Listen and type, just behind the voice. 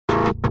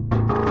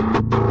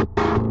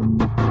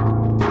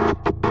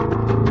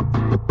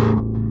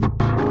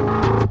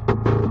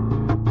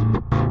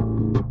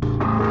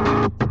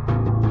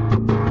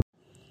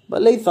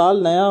भले ही साल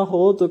नया हो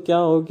तो क्या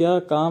हो गया,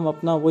 काम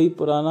अपना वही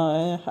पुराना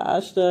है।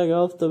 हैशटैग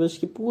ऑफ तविश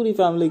की पूरी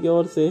फैमिली की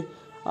ओर से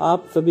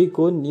आप सभी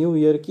को न्यू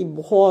ईयर की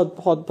बहुत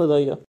बहुत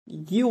बधाइयाँ।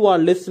 You are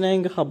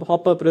listening hub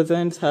hopper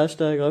presents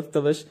hashtag of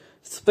Tavish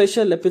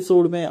special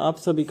episode में आप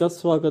सभी का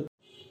स्वागत।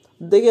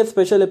 देखिए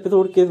स्पेशल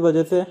एपिसोड किस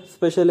वजह से,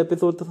 स्पेशल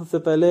एपिसोड तो सबसे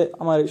पहले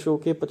हमारे शो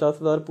के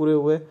 50,000 पूरे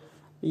हुए।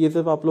 ये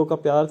सिर्फ आप लोग का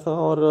प्यार था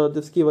और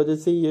जिसकी वजह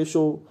से ये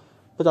शो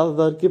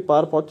 50,000 के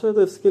पार पहुंचे,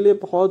 तो इसके लिए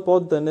बहुत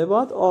बहुत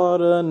धन्यवाद।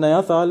 और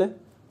नया साल है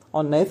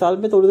और नए साल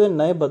में थोड़े से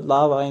नए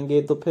बदलाव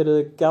आएंगे, तो फिर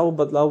क्या वो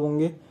बदलाव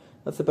होंगे,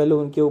 सबसे पहले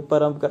उनके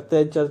ऊपर हम करते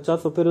हैं चर्चा।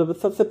 तो फिर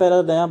सबसे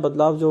पहला नया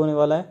बदलाव जो होने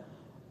वाला है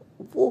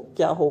वो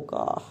क्या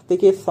होगा,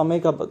 देखिए समय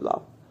का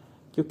बदलाव।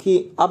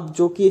 क्योंकि अब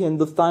जो कि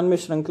हिंदुस्तान में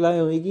श्रृंखलाएं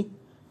होगी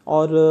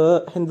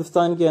और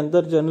हिंदुस्तान के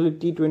अंदर जनरली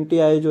T20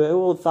 आई जो है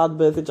वो 7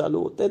 बजे से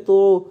चालू होते हैं,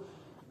 तो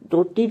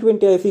जो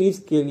T20 आई सीरीज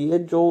के लिए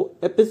जो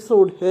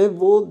एपिसोड है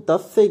वो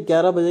 10 से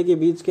 11 बजे के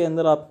बीच के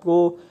अंदर आपको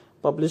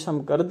पब्लिश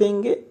हम कर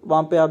देंगे।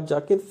 वहां पे आप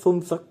जाके सुन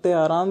सकते हैं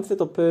आराम से।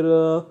 तो फिर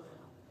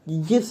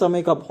ये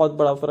समय का बहुत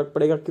बड़ा फर्क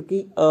पड़ेगा,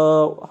 क्योंकि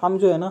हम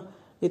जो है ना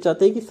ये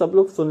चाहते हैं कि सब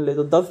लोग सुन ले,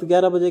 तो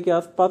 10-11 बजे के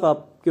आसपास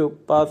आपके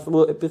पास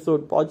वो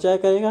एपिसोड पहुंच जाया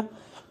करेगा।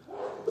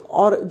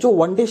 और जो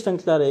वनडे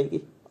श्रृंखला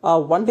रहेगी,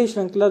 वनडे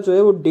श्रृंखला जो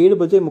है वो 1:30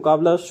 बजे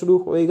मुकाबला शुरू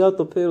होएगा।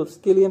 तो फिर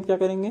उसके लिए हम क्या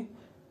करेंगे,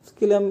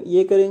 उसके लिए हम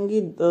ये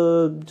करेंगे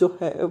जो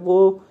है वो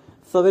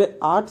सवेरे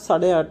 8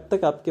 साढ़े 8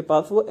 तक आपके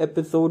पास वो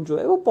एपिसोड जो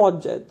है वो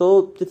पहुंच जाए,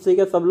 तो जिससे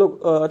कि सब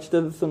लोग अच्छी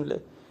तरह से सुन ले।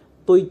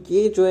 तो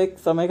ये जो एक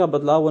समय का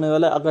बदलाव होने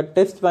वाला है। अगर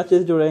टेस्ट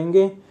मैचेस जो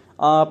रहेंगे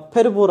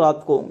फिर वो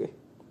रात को होंगे,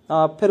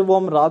 फिर वो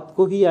हम रात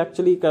को ही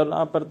एक्चुअली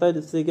करना पड़ता है,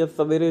 जिससे कि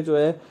सवेरे जो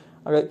है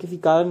अगर किसी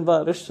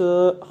कारणवश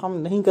हम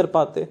नहीं कर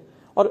पाते,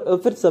 और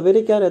फिर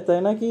सवेरे क्या रहता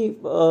है ना कि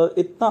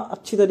इतना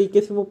अच्छी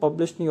तरीके से वो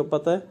पब्लिश नहीं हो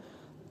पाता है।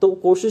 तो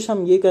कोशिश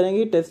हम ये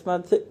करेंगे टेस्ट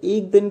मैच से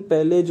एक दिन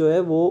पहले जो है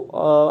वो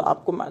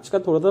आपको मैच का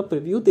थोड़ा सा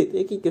प्रीव्यू देते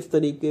हैं कि किस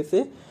तरीके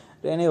से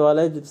रहने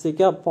वाला है, जिससे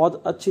कि आप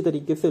बहुत अच्छी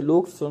तरीके से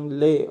लोग सुन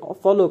ले और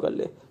फॉलो कर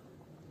ले।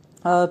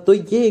 तो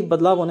ये एक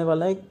बदलाव होने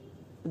वाला है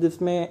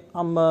जिसमें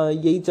हम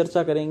यही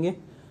चर्चा करेंगे।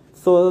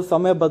 तो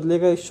समय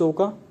बदलेगा इस शो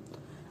का।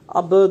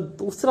 अब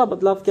दूसरा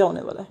बदलाव क्या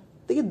होने वाला है,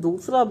 देखिए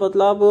दूसरा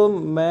बदलाव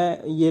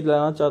मैं ये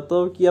लाना चाहता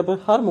हूँ कि अब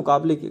हर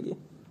मुकाबले के लिए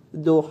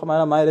जो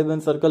हमारा माय 11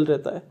 सर्कल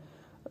रहता है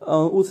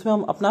उसमें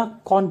हम अपना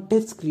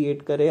कॉन्टेस्ट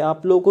क्रिएट करें,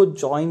 आप लोगों को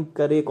ज्वाइन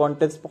करें।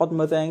 कॉन्टेस्ट बहुत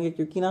मजा आएंगे,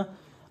 क्योंकि ना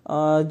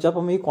जब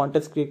हम ये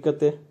कॉन्टेस्ट क्रिएट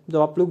करते हैं, जब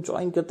आप लोग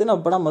ज्वाइन करते हैं ना,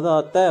 बड़ा मजा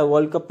आता है।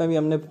 वर्ल्ड कप में भी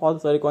हमने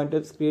बहुत सारे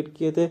कॉन्टेस्ट क्रिएट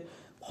किए थे,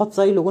 बहुत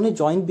सारे लोगों ने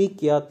ज्वाइन भी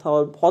किया था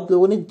और बहुत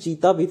लोगों ने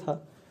जीता भी था।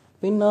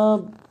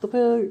 तो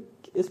फिर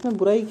इसमें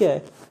बुराई क्या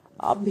है,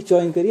 आप भी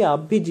ज्वाइन करिए, आप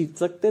भी जीत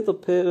सकते हैं। तो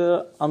फिर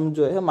हम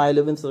जो है माय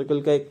 11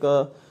 सर्कल का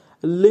एक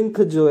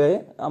लिंक जो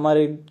है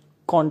हमारे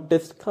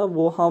कॉन्टेस्ट का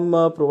वो हम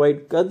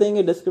प्रोवाइड कर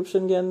देंगे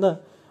डिस्क्रिप्शन के अंदर।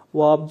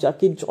 वो आप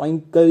जाके ज्वाइन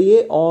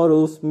करिए और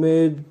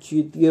उसमें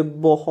जीतिए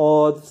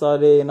बहुत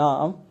सारे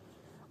इनाम।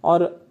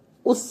 और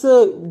उस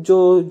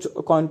जो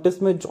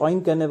कॉन्टेस्ट में ज्वाइन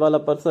करने वाला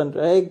पर्सन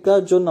रहेगा,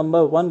 जो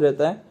नंबर 1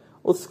 रहता है,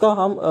 उसका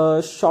हम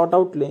शाउट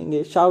आउट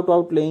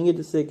लेंगे,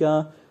 जिससे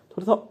क्या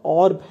थोड़ा सा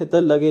और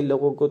बेहतर लगे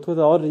लोगों को, थोड़ा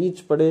सा और रीच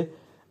पड़े,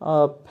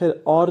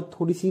 फिर और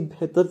थोड़ी सी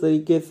बेहतर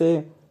तरीके से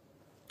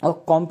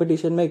और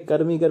कंपटीशन में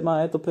गर्मा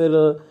है, तो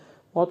फिर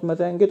बहुत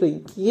मजा आएंगे। तो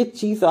ये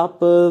चीज़ आप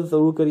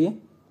ज़रूर करिए।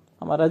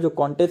 हमारा जो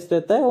कॉन्टेस्ट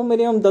रहता है वो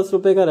मिनिमम 10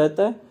 रुपये का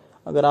रहता है।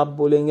 अगर आप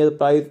बोलेंगे तो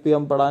प्राइस भी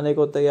हम बढ़ाने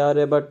को तैयार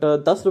है, बट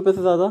 10 रुपये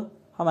से ज़्यादा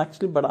हम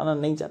एक्चुअली बढ़ाना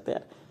नहीं चाहते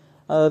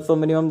यार। तो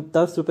मिनिमम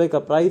 10 रुपये का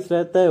प्राइस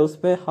रहता है।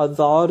 उसमें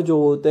 1000 जो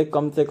होते हैं,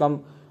 कम से कम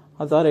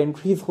 1000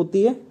 एंट्रीज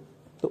होती है,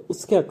 तो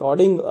उसके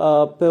अकॉर्डिंग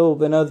पे वो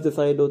विनर्स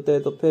डिसाइड होते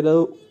हैं। तो फिर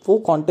वो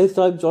कॉन्टेस्ट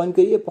आप ज्वाइन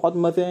करिए, बहुत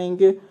मजे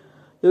आएंगे।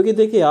 क्योंकि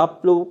देखिए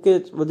आप लोगों के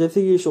वजह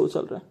से ये शो चल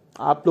रहा है,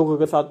 आप लोगों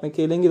के साथ में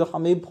खेलेंगे तो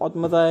हमें बहुत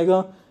मजा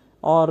आएगा।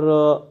 और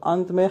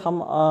अंत में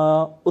हम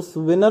उस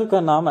विनर का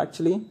नाम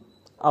एक्चुअली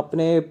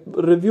अपने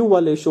रिव्यू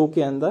वाले शो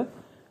के अंदर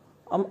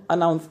हम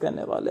अनाउंस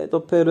करने वाले हैं। तो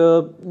फिर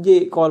ये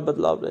एक और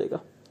बदलाव रहेगा।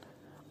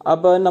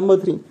 अब नंबर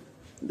 3,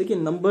 देखिए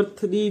नंबर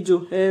 3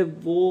 जो है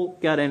वो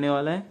क्या रहने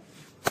वाला है,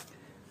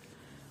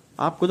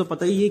 आपको तो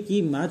पता ही है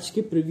कि मैच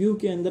के प्रीव्यू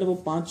के अंदर वो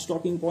 5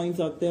 टॉकिंग पॉइंट्स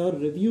आते हैं और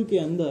रिव्यू के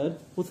अंदर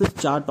वो सिर्फ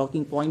 4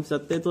 टॉकिंग पॉइंट्स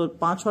आते हैं। तो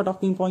 5वां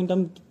टॉकिंग पॉइंट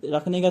हम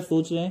रखने का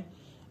सोच रहे हैं,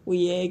 वो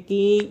ये है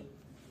कि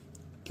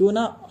क्यों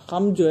ना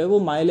हम जो है वो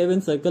माय 11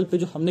 सर्कल पे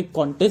जो हमने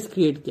कॉन्टेस्ट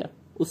क्रिएट किया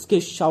उसके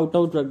शाउट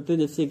आउट रखते,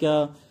 जिससे क्या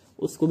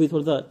उसको भी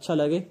थोड़ा सा अच्छा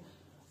लगे।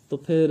 तो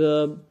फिर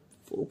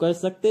वो कर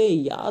सकते हैं,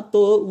 या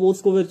तो वो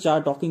उसको फिर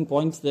 4 टॉकिंग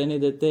पॉइंट्स रहने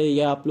देते हैं,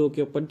 या आप लोगों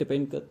के ऊपर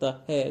डिपेंड करता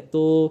है।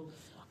 तो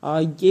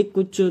ये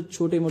कुछ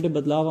छोटे मोटे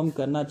बदलाव हम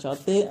करना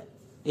चाहते हैं।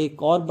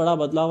 एक और बड़ा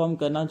बदलाव हम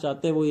करना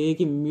चाहते हैं वो ये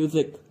कि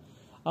म्यूजिक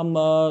हम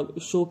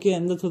शो के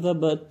अंदर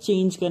थोड़ा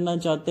चेंज करना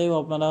चाहते हैं।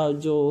 वो हमारा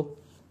जो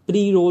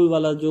प्री रोल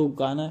वाला जो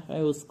गाना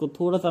है उसको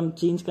थोड़ा सा हम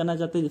चेंज करना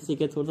चाहते हैं, जिससे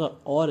कि थोड़ा सा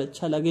और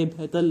अच्छा लगे,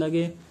 बेहतर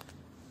लगे।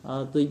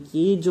 तो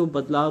ये जो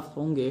बदलाव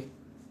होंगे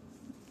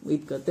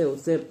उम्मीद करते हैं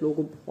उससे आप लोगों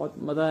को बहुत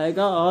मजा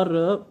आएगा।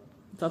 और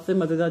सबसे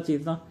मजेदार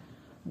चीज ना,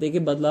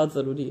 देखिए बदलाव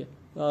जरूरी है,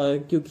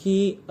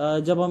 क्योंकि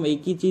जब हम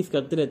एक ही चीज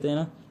करते रहते हैं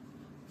ना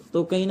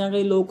तो कहीं ना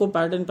कहीं लोगों को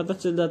पैटर्न पता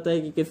चल जाता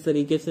है कि किस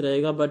तरीके से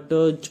रहेगा। बट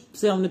जब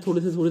से हमने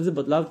थोड़े से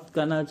बदलाव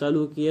करना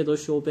चालू किए तो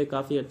शो पे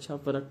काफी अच्छा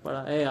फर्क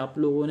पड़ा है। आप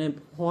लोगों ने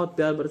बहुत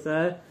प्यार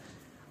बरसाया है।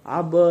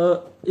 अब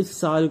इस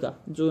साल का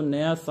जो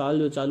नया साल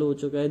जो चालू हो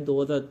चुका है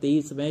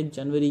 2023 में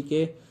जनवरी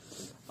के,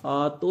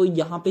 तो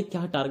यहाँ पे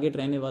क्या टारगेट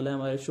रहने वाला है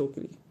हमारे शो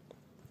के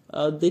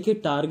लिए। देखिए,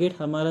 टारगेट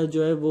हमारा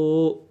जो है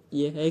वो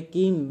ये है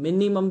कि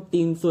मिनिमम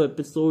 300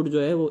 एपिसोड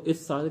जो है वो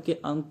इस साल के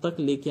अंत तक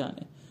लेके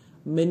आने।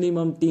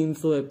 मिनिमम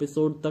 300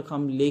 एपिसोड तक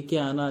हम लेके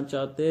आना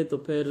चाहते हैं। तो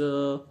फिर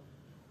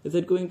is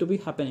it going to be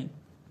happening?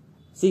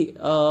 See,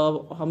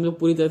 हम लोग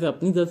पूरी तरह से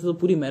अपनी तरफ से तो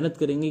पूरी मेहनत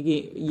करेंगे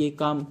कि ये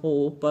काम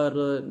हो, पर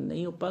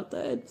नहीं हो पाता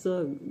है।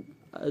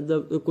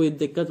 कोई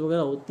दिक्कत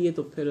वगैरह होती है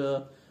तो फिर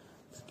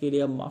इसके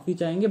लिए हम माफी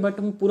चाहेंगे, बट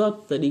हम पूरा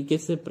तरीके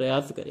से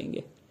प्रयास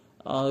करेंगे।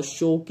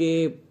 शो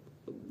के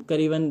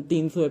करीबन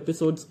 300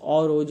 एपिसोड्स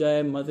और हो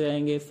जाए, मजे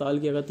आएंगे। साल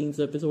के अगर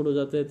 300 एपिसोड हो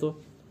जाते हैं तो।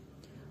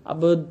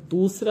 अब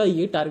दूसरा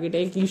ये टारगेट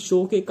है कि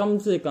शो के कम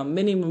से कम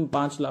मिनिमम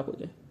 5 लाख हो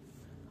जाए।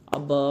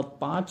 अब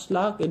 5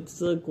 lakh it's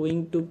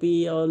going to be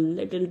a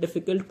little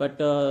difficult, but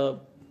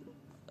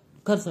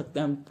कर सकते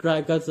हैं, हम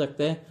ट्राई कर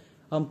सकते हैं,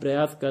 हम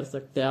प्रयास कर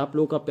सकते हैं। आप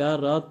लोगों का प्यार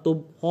रहा तो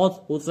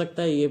बहुत हो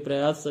सकता है ये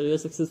प्रयास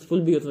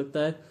सक्सेसफुल भी हो सकता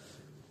है।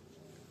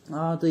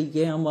 तो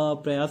ये हम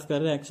प्रयास कर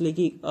रहे हैं एक्चुअली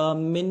कि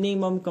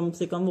मिनिमम कम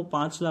से कम वो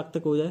 5 लाख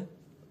तक हो जाए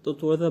तो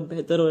थोड़ा सा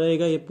बेहतर हो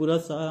रहेगा ये पूरा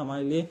साल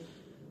हमारे लिए।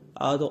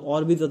 तो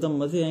और भी ज्यादा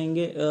मजे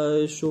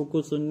आएंगे शो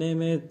को सुनने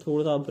में।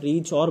 थोड़ा सा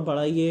रीच और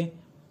बढ़ाइए,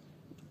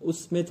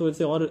 उसमें थोड़े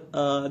से और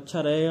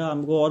अच्छा रहेगा।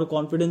 हमको और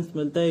कॉन्फिडेंस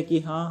मिलता है कि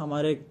हाँ,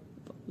 हमारे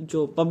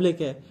जो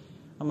पब्लिक है,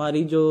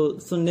 हमारी जो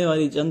सुनने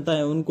वाली जनता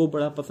है, उनको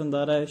बड़ा पसंद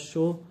आ रहा है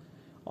शो।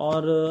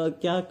 और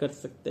क्या कर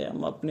सकते हैं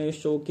हम अपने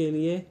शो के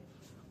लिए?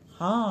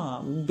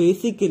 हाँ,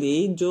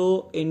 बेसिकली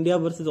जो इंडिया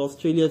वर्सेस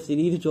ऑस्ट्रेलिया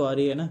सीरीज जो आ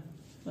रही है ना,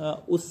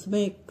 उसमें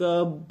एक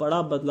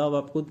बड़ा बदलाव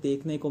आपको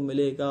देखने को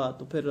मिलेगा।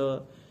 तो फिर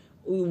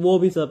वो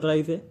भी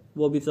सरप्राइज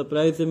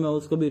है, मैं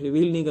उसको भी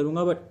रिवील नहीं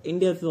करूंगा। बट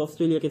इंडिया से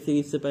ऑस्ट्रेलिया के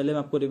सीरीज से पहले मैं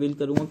आपको रिवील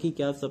करूंगा कि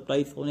क्या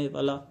सरप्राइज होने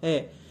वाला है।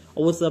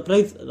 और वो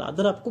सरप्राइज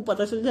रादर आपको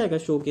पता चल जाएगा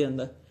शो के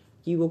अंदर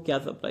कि वो क्या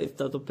सरप्राइज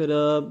था। तो फिर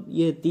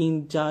ये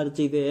 3-4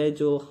 चीजें हैं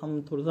जो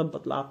हम थोड़ा सा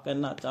बदलाव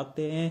करना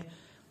चाहते हैं।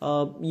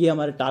 ये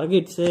हमारे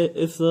टारगेट्स है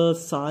इस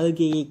साल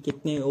के,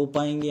 कितने हो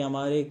पाएंगे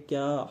हमारे,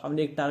 क्या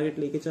हमने एक टारगेट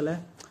लेके चला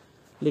है।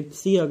 लेट्स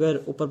सी,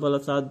 अगर ऊपर वाला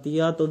साथ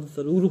दिया तो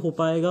जरूर हो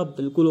पाएगा,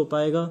 बिल्कुल हो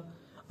पाएगा।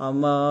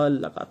 हम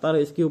लगातार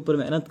इसके ऊपर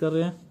मेहनत कर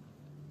रहे हैं।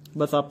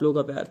 बस आप लोगों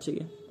का प्यार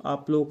चाहिए,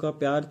 आप लोगों का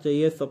प्यार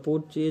चाहिए,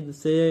 सपोर्ट चाहिए,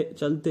 जिससे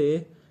चलते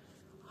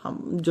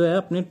हम जो है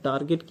अपने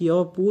टारगेट की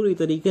और पूरी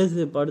तरीके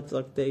से बढ़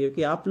सकते हैं।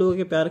 क्योंकि आप लोगों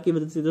के प्यार की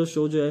वजह से जो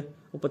शो जो है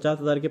वो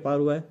 50,000 के पार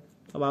हुआ है।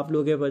 अब आप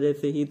लोगों की वजह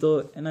से ही तो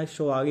है ना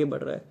शो आगे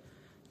बढ़ रहा है।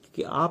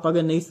 क्योंकि आप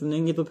अगर नहीं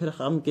सुनेंगे तो फिर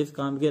हम किस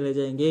काम के रह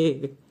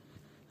जाएंगे।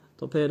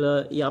 तो फिर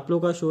ये आप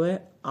लोगों का शो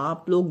है,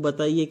 आप लोग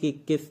बताइए कि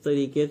किस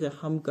तरीके से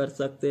हम कर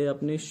सकते हैं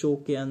अपने शो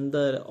के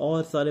अंदर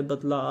और सारे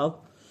बदलाव।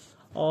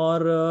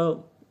 और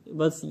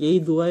बस यही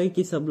दुआ है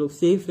कि सब लोग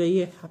सेफ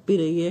रहिए, हैप्पी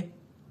रहिए,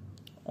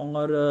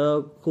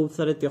 और खूब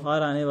सारे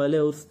त्योहार आने वाले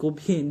उसको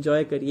भी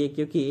एंजॉय करिए।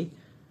 क्योंकि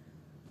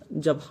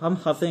जब हम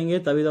हंसेंगे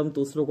तभी तो हम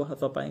दूसरों को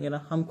हंसा पाएंगे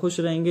ना, हम खुश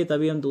रहेंगे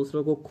तभी हम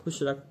दूसरों को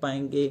खुश रख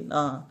पाएंगे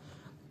ना।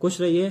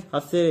 खुश रहिए,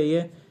 हंसते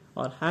रहिए,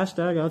 और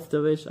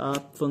 #HushTheWish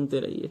आप सुनते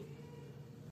रहिए।